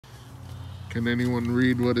Can anyone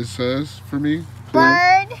read what it says for me?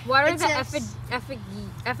 Bird. What are the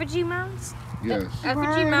effigy mounds? Yes.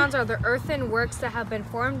 Effigy mounds are the earthen works that have been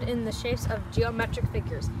formed in the shapes of geometric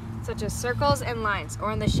figures, such as circles and lines,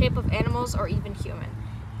 or in the shape of animals or even human.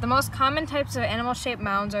 The most common types of animal-shaped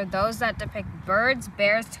mounds are those that depict birds,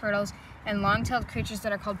 bears, turtles, and long-tailed creatures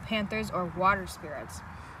that are called panthers or water spirits.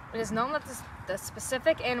 It is known that the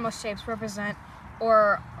specific animal shapes represent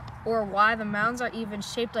or why the mounds are even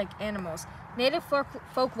shaped like animals. Native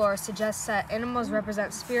folklore suggests that animals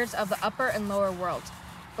represent spirits of the upper and lower worlds.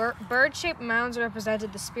 Bird-shaped mounds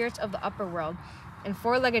represented the spirits of the upper world, and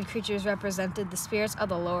four-legged creatures represented the spirits of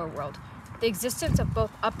the lower world. The existence of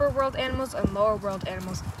both upper world animals and lower world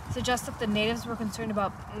animals suggests that the natives were concerned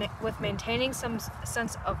with maintaining some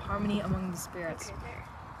sense of harmony among the spirits.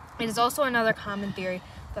 It is also another common theory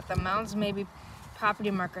that the mounds may be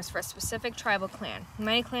property markers for a specific tribal clan.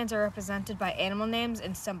 Many clans are represented by animal names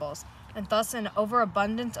and symbols, and thus an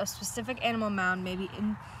overabundance of specific animal mound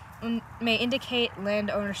may indicate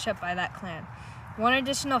land ownership by that clan. One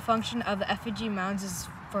additional function of the effigy mounds is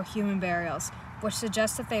for human burials, which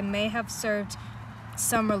suggests that they may have served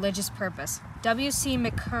some religious purpose. W.C.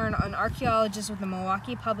 McKern, an archaeologist with the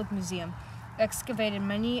Milwaukee Public Museum, excavated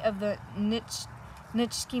many of the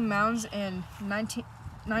Nitschke mounds in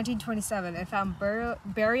 1927 and found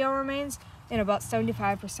burial remains in about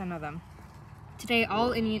 75% of them. Today,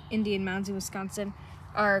 all Indian mounds in Wisconsin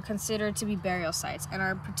are considered to be burial sites and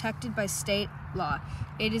are protected by state law.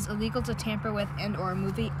 It is illegal to tamper with and or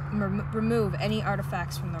remove any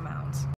artifacts from the mounds.